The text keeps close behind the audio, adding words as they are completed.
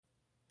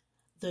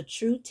The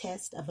true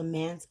test of a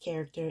man's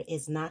character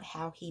is not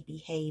how he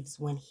behaves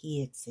when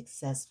he is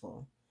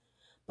successful,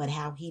 but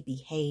how he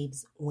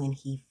behaves when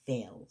he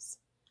fails.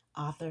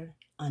 Author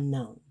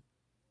unknown.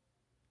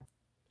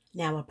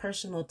 Now, a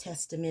personal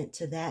testament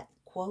to that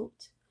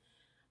quote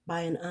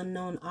by an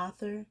unknown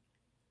author: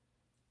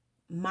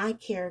 my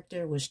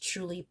character was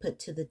truly put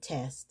to the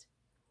test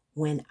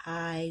when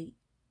I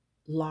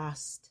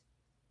lost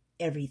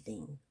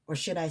everything, or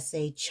should I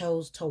say,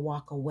 chose to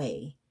walk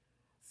away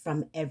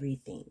from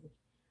everything,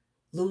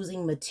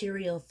 losing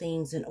material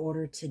things in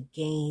order to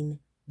gain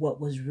what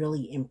was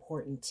really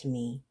important to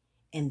me,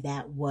 and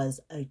that was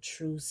a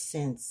true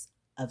sense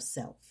of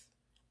self.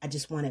 I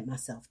just wanted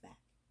myself back.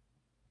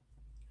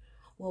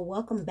 Well,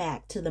 welcome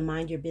back to the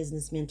Mind Your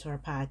Business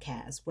Mentor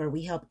podcast, where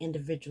we help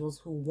individuals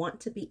who want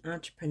to be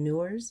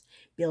entrepreneurs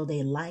build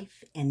a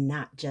life and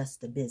not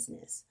just a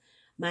business.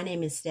 My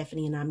name is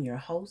Stephanie, and I'm your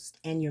host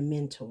and your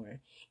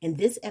mentor. In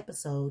this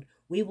episode,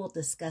 we will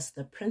discuss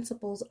the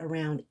principles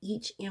around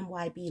each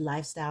MYB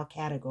lifestyle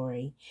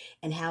category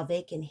and how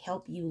they can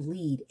help you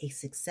lead a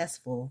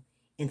successful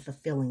and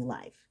fulfilling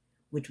life,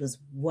 which was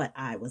what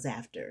I was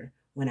after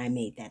when I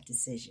made that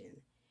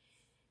decision.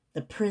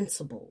 The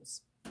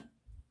principles.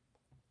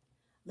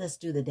 Let's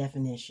do the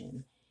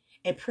definition.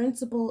 A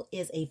principle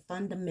is a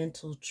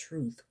fundamental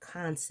truth,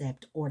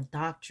 concept, or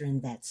doctrine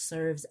that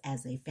serves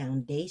as a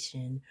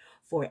foundation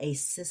for a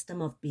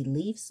system of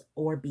beliefs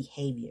or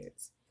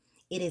behaviors.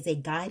 It is a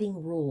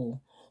guiding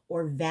rule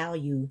or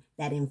value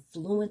that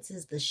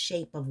influences the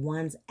shape of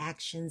one's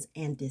actions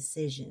and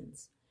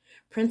decisions.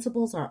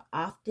 Principles are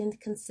often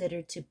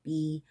considered to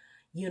be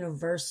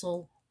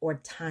universal or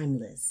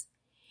timeless,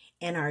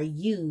 and are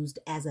used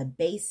as a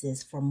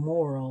basis for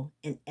moral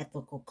and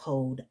ethical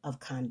code of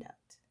conduct.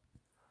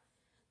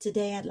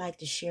 Today, I'd like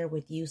to share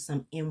with you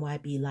some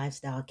MYB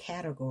lifestyle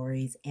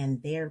categories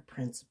and their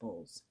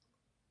principles.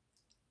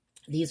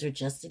 These are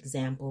just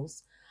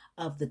examples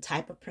of the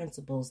type of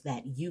principles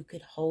that you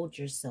could hold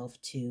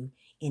yourself to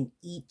in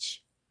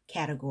each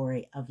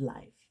category of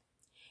life: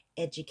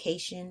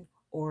 education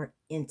or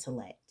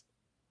intellect.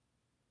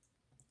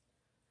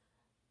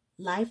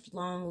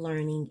 Lifelong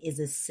learning is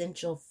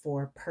essential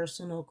for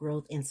personal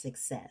growth and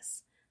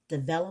success.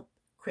 Develop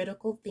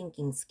critical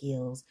thinking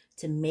skills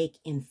to make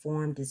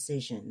informed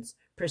decisions.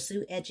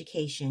 Pursue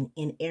education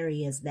in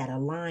areas that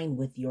align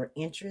with your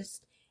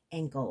interests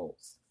and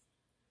goals.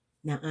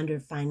 Now, under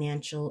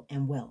financial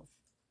and wealth,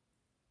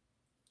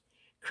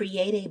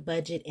 create a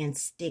budget and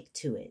stick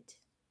to it.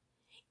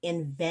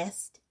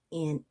 Invest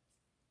in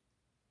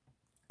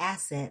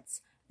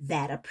assets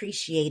that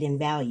appreciate in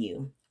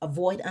value.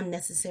 Avoid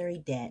unnecessary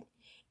debt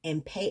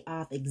and pay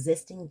off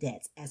existing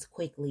debts as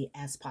quickly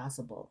as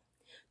possible.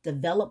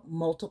 Develop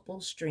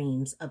multiple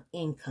streams of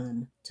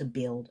income to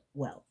build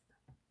wealth.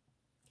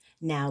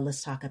 Now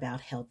let's talk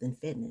about health and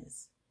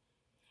fitness.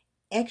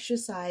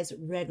 Exercise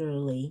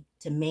regularly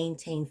to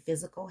maintain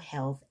physical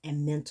health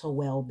and mental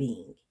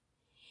well-being.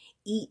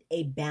 Eat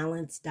a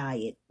balanced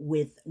diet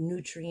with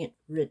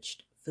nutrient-rich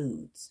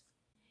foods.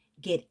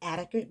 Get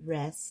adequate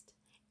rest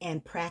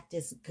and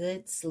practice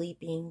good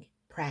sleeping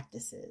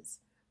practices.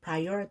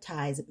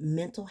 Prioritize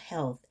mental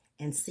health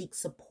and seek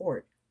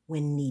support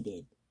when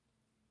needed.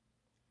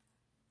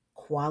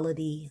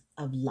 Quality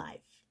of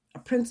life. A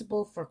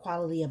principle for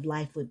quality of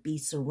life would be: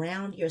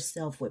 surround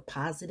yourself with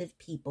positive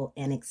people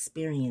and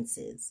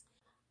experiences.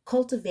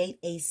 Cultivate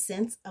a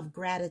sense of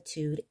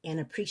gratitude and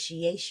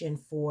appreciation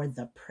for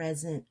the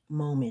present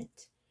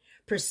moment.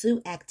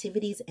 Pursue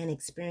activities and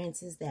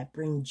experiences that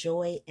bring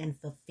joy and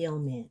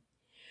fulfillment.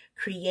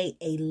 Create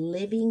a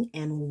living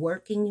and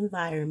working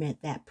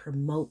environment that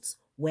promotes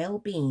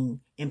well-being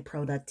and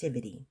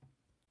productivity.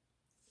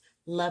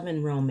 Love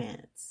and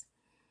romance.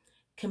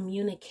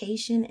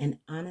 Communication and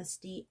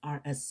honesty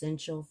are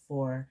essential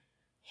for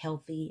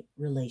healthy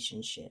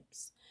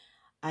relationships.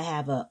 I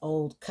have an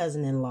old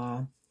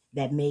cousin-in-law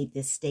that made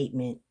this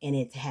statement, and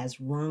it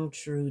has rung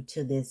true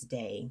to this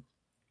day.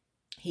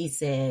 He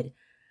said,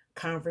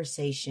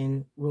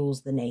 "Conversation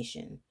rules the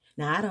nation."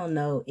 Now, I don't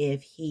know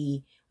if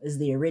he was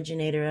the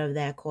originator of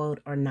that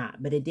quote or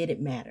not, but it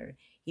didn't matter.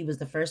 He was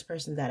the first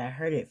person that I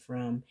heard it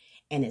from,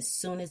 and as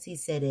soon as he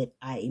said it,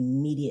 I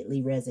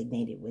immediately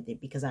resonated with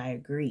it because I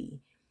agree.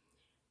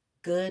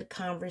 Good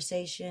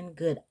conversation,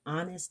 good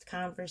honest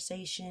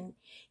conversation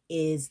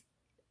is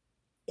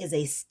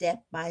a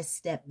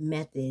step-by-step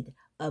method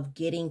of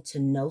getting to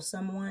know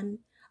someone,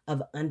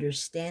 of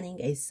understanding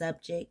a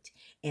subject,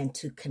 and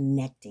to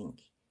connecting.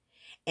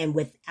 And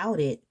without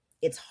it,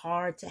 it's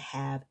hard to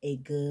have a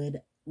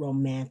good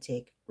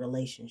romantic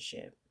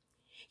relationship.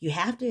 You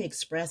have to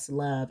express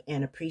love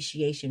and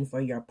appreciation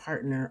for your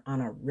partner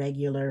on a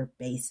regular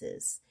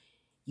basis.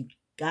 You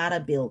gotta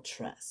build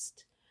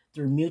trust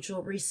through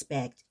mutual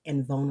respect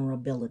and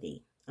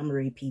vulnerability. I'm gonna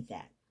repeat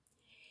that.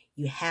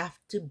 You have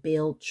to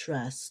build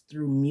trust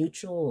through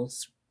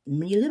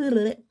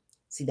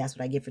see, that's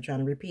what I get for trying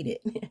to repeat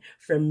it.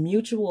 From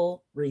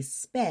mutual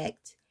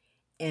respect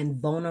and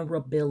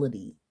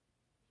vulnerability.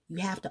 You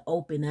have to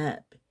open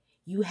up.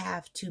 You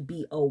have to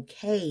be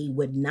okay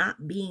with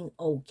not being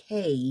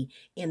okay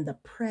in the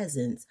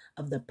presence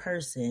of the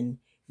person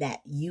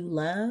that you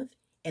love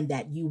and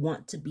that you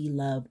want to be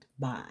loved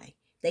by.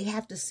 They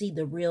have to see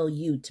the real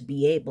you to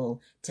be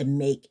able to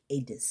make a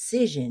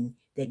decision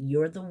that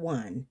you're the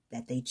one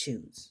that they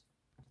choose.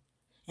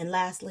 And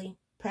lastly,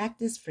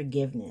 practice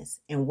forgiveness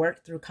and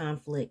work through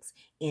conflicts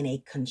in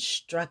a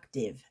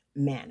constructive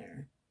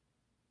manner.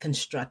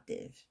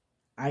 Constructive.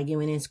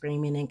 Arguing and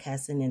screaming and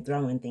cussing and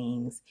throwing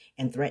things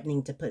and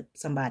threatening to put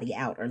somebody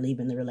out or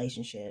leaving the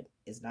relationship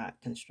is not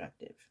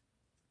constructive.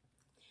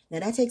 Now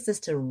that takes us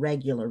to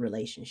regular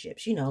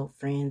relationships,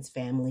 friends,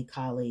 family,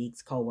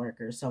 colleagues,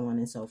 coworkers, so on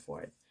and so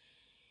forth.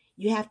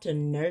 You have to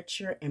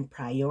nurture and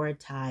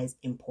prioritize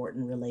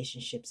important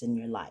relationships in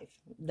your life.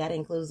 That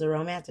includes a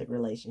romantic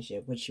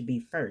relationship, which should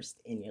be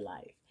first in your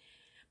life.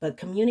 But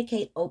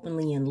communicate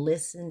openly and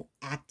listen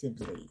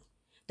actively.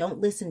 Don't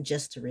listen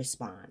just to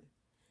respond.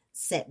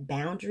 Set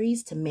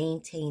boundaries to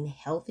maintain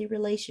healthy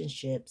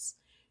relationships,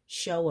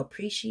 show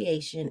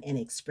appreciation, and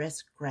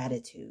express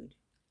gratitude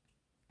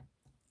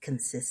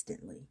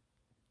consistently.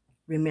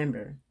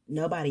 Remember,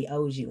 nobody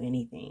owes you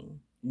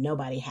anything.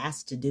 Nobody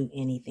has to do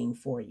anything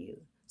for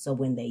you. So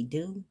when they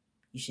do,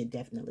 you should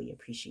definitely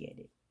appreciate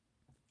it.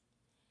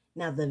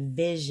 Now, the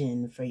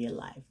vision for your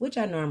life, which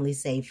I normally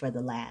save for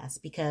the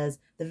last, because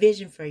the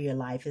vision for your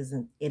life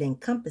it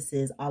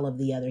encompasses all of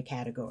the other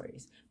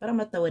categories. But I'm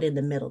going to throw it in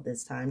the middle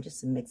this time just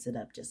to mix it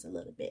up just a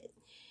little bit.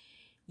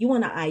 You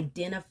want to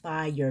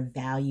identify your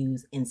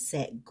values and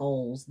set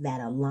goals that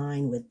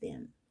align with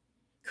them.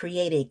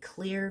 Create a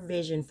clear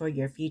vision for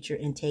your future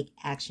and take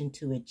action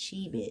to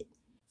achieve it.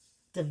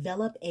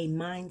 Develop a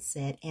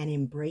mindset and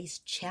embrace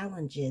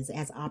challenges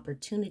as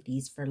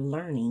opportunities for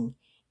learning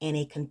and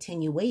a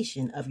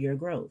continuation of your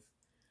growth.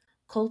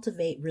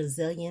 Cultivate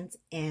resilience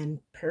and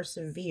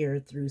persevere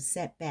through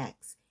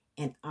setbacks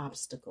and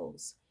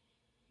obstacles.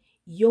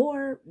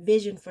 Your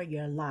vision for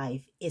your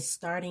life is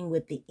starting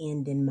with the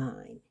end in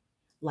mind,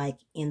 like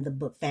in the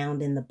book,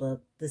 found in the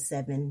book, The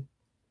 7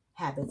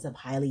 Habits of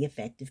Highly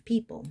Effective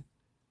People.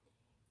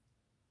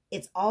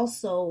 It's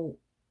also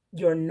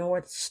your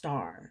North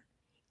Star.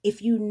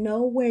 If you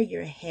know where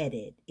you're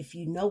headed, if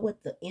you know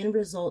what the end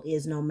result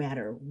is, no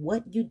matter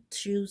what you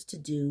choose to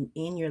do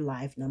in your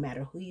life, no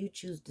matter who you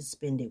choose to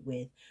spend it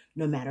with,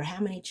 no matter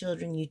how many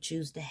children you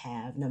choose to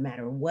have, no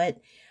matter what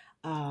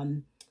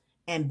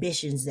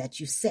ambitions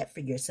that you set for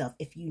yourself,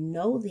 if you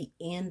know the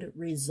end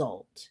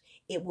result,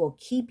 it will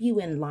keep you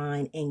in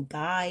line and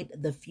guide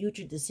the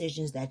future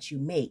decisions that you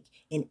make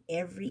in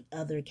every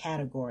other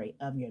category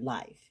of your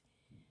life.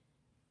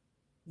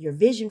 Your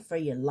vision for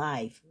your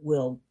life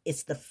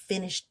it's the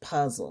finished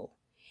puzzle.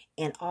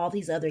 And all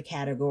these other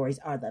categories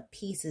are the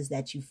pieces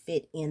that you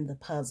fit in the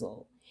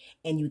puzzle.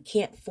 And you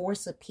can't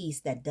force a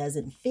piece that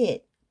doesn't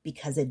fit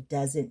because it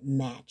doesn't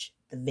match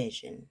the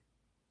vision.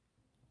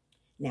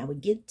 Now we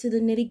get to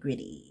the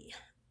nitty-gritty.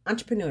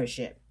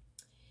 Entrepreneurship.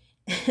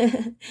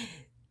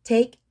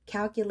 Take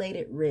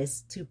calculated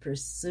risks to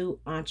pursue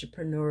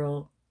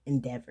entrepreneurial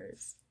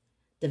endeavors.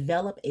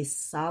 Develop a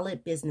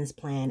solid business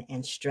plan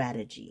and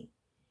strategy.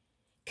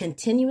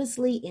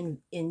 Continuously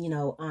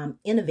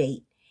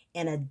innovate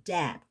and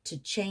adapt to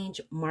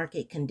change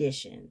market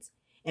conditions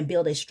and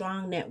build a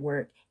strong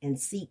network and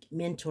seek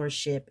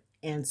mentorship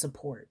and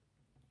support.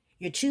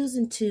 You're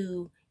choosing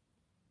to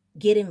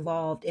get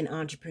involved in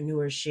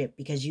entrepreneurship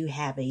because you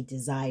have a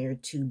desire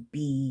to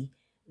be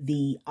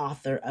the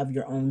author of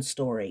your own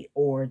story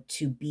or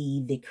to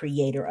be the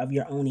creator of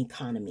your own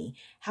economy,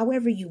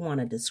 however you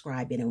want to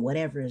describe it and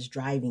whatever is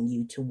driving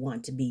you to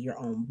want to be your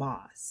own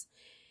boss.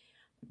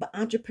 But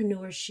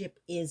entrepreneurship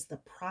is the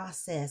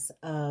process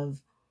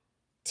of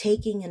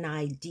taking an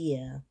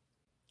idea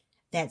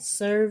that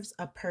serves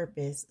a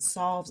purpose,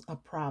 solves a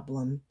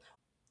problem,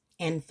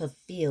 and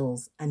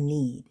fulfills a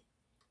need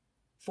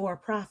for a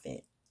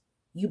profit.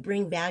 You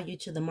bring value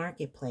to the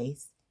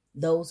marketplace.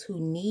 Those who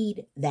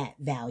need that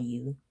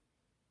value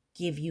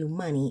give you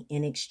money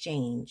in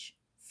exchange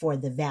for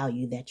the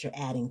value that you're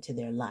adding to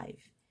their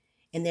life.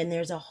 And then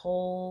there's a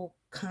whole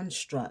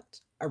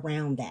construct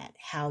around that,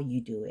 how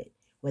you do it.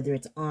 Whether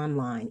it's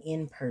online,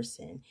 in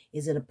person,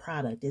 is it a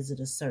product? Is it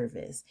a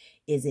service?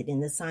 Is it in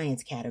the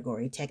science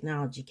category,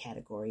 technology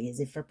category? Is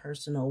it for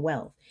personal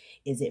wealth?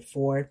 Is it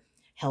for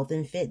health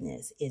and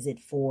fitness? Is it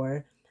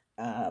for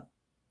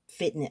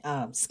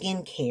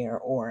skincare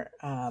or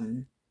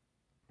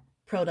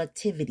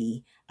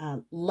productivity,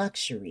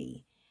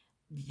 luxury,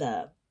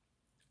 the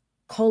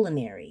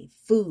culinary,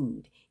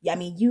 food? I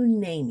mean, you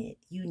name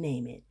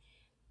it.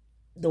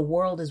 The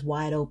world is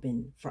wide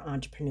open for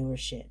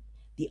entrepreneurship.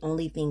 The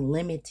only thing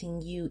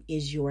limiting you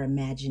is your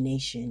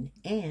imagination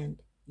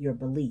and your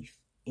belief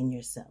in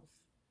yourself.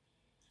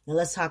 Now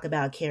let's talk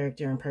about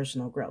character and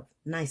personal growth.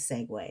 Nice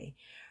segue.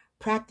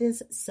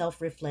 Practice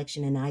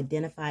self-reflection and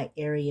identify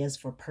areas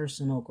for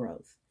personal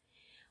growth.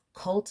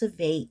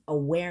 Cultivate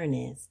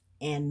awareness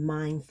and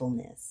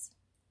mindfulness.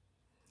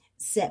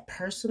 Set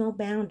personal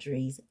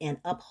boundaries and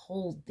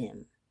uphold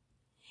them.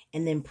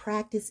 And then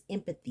practice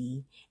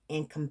empathy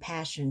and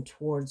compassion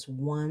towards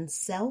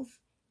oneself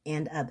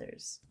and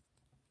others.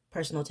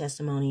 Personal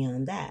testimony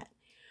on that.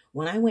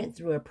 When I went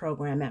through a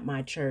program at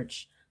my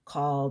church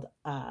called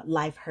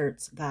Life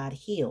Hurts, God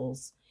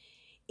Heals,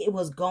 it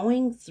was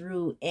going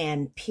through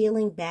and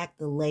peeling back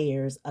the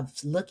layers of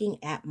looking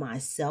at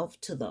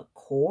myself to the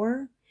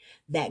core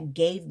that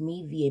gave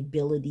me the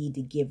ability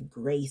to give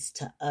grace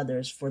to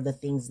others for the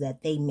things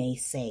that they may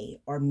say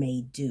or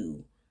may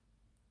do.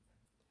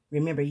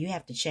 Remember, you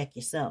have to check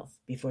yourself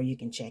before you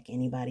can check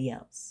anybody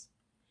else.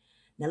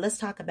 Now let's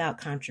talk about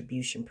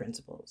contribution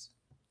principles.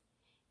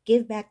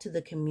 Give back to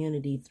the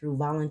community through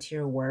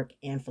volunteer work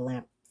and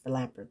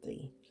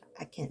philanthropy.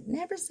 I can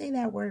never say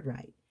that word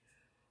right.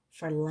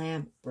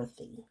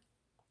 Philanthropy.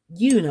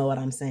 You know what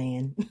I'm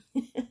saying.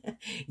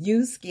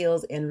 Use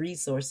skills and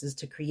resources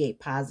to create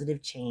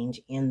positive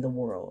change in the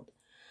world.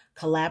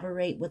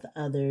 Collaborate with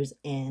others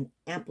and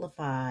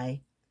amplify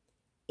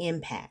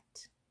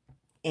impact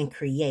and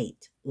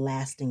create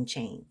lasting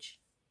change.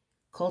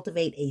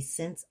 Cultivate a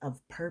sense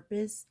of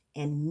purpose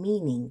and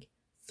meaning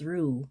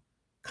through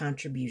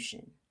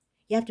contribution.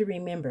 You have to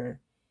remember,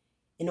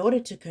 in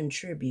order to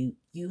contribute,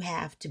 you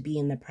have to be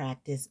in the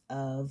practice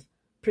of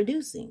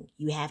producing.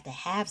 You have to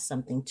have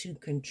something to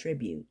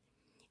contribute.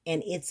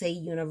 And it's a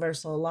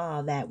universal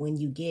law that when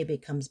you give,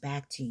 it comes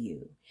back to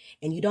you.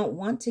 And you don't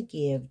want to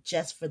give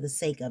just for the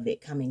sake of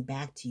it coming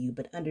back to you,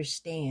 but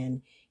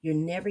understand you're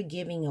never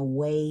giving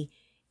away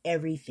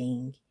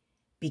everything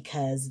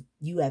because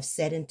you have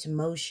set into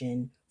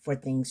motion for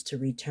things to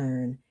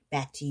return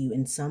back to you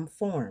in some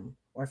form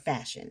or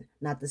fashion,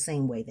 not the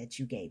same way that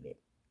you gave it.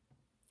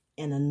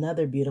 And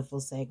another beautiful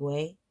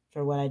segue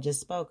for what I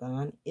just spoke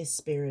on is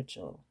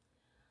spiritual.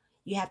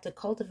 You have to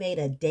cultivate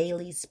a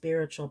daily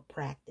spiritual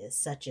practice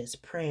such as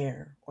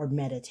prayer or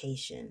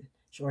meditation,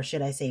 or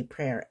should I say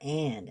prayer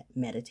and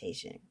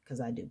meditation, because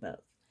I do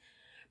both.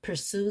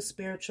 Pursue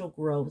spiritual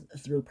growth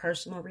through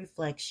personal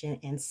reflection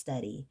and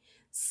study.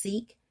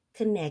 Seek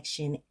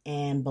connection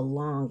and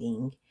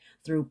belonging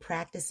through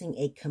practicing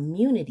a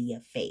community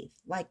of faith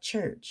like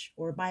church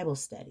or Bible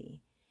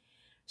study.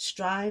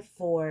 Strive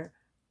for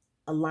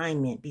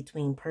alignment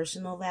between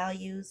personal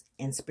values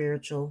and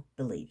spiritual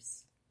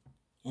beliefs.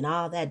 And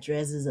all that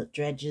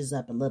dredges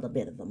up a little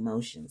bit of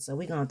emotion. So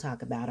we're going to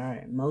talk about our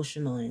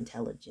emotional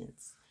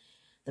intelligence.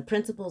 The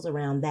principles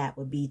around that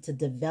would be to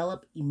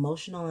develop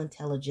emotional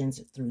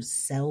intelligence through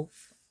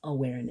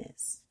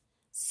self-awareness,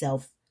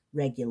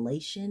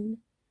 self-regulation,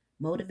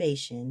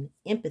 motivation,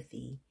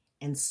 empathy,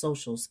 and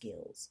social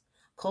skills.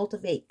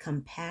 Cultivate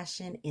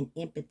compassion and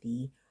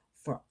empathy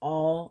for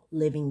all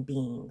living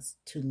beings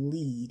to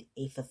lead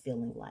a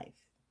fulfilling life.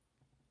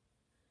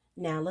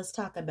 Now let's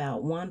talk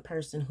about one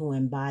person who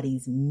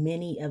embodies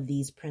many of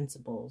these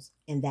principles,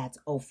 and that's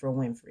Oprah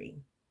Winfrey.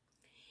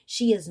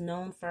 She is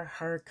known for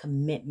her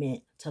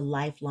commitment to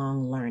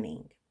lifelong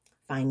learning,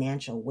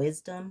 financial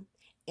wisdom,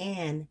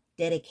 and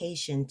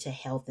dedication to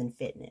health and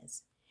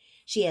fitness.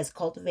 She has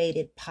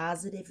cultivated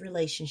positive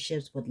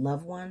relationships with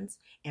loved ones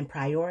and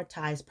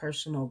prioritized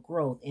personal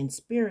growth and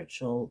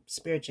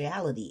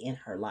spirituality in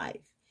her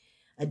life.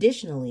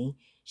 Additionally,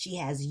 she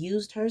has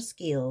used her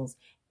skills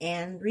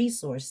and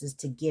resources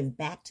to give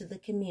back to the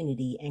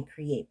community and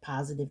create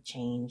positive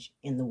change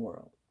in the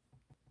world.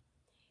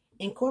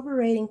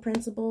 Incorporating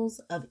principles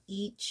of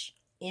each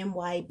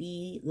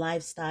MYB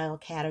lifestyle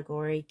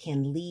category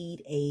can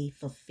lead a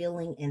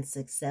fulfilling and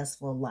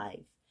successful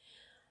life.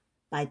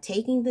 By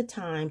taking the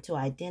time to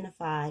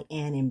identify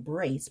and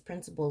embrace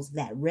principles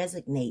that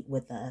resonate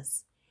with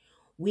us,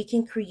 we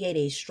can create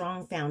a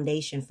strong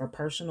foundation for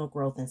personal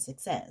growth and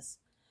success.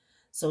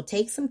 So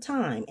take some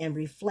time and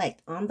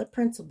reflect on the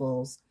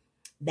principles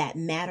that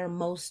matter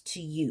most to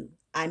you.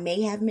 I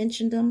may have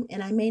mentioned them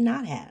and I may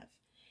not have.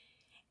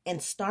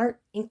 And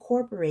start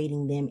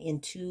incorporating them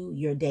into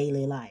your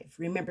daily life.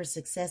 Remember,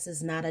 success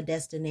is not a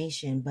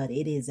destination, but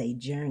it is a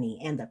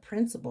journey, and the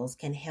principles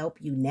can help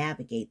you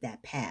navigate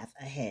that path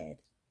ahead.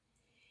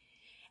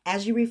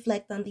 As you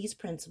reflect on these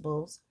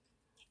principles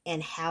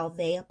and how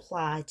they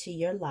apply to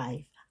your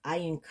life, I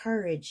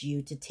encourage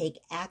you to take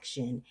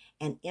action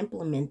and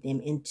implement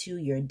them into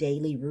your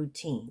daily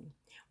routine,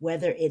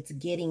 whether it's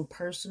setting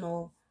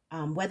personal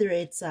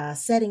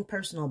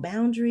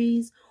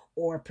boundaries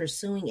or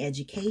pursuing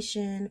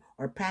education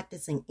or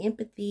practicing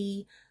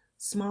empathy.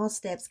 Small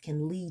steps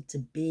can lead to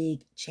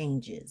big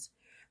changes.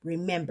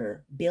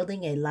 Remember,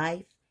 building a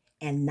life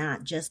and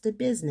not just a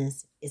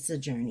business is a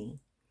journey.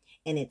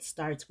 And it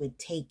starts with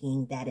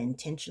taking that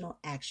intentional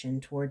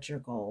action towards your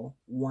goal,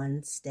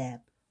 one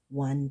step,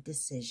 one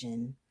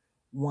decision,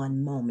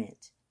 one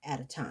moment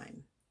at a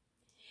time.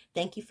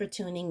 Thank you for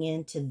tuning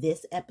in to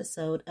this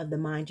episode of the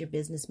Mind Your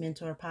Business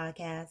Mentor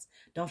podcast.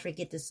 Don't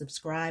forget to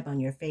subscribe on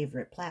your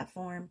favorite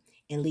platform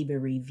and leave a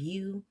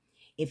review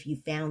if you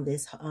found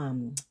this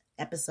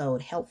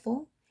episode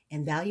helpful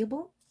and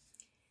valuable.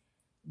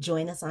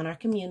 Join us on our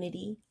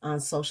community on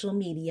social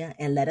media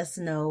and let us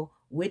know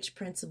which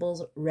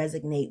principles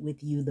resonate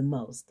with you the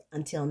most.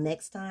 Until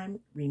next time,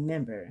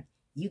 remember,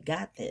 you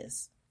got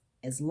this.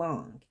 as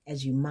long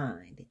as you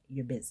mind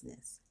your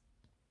business.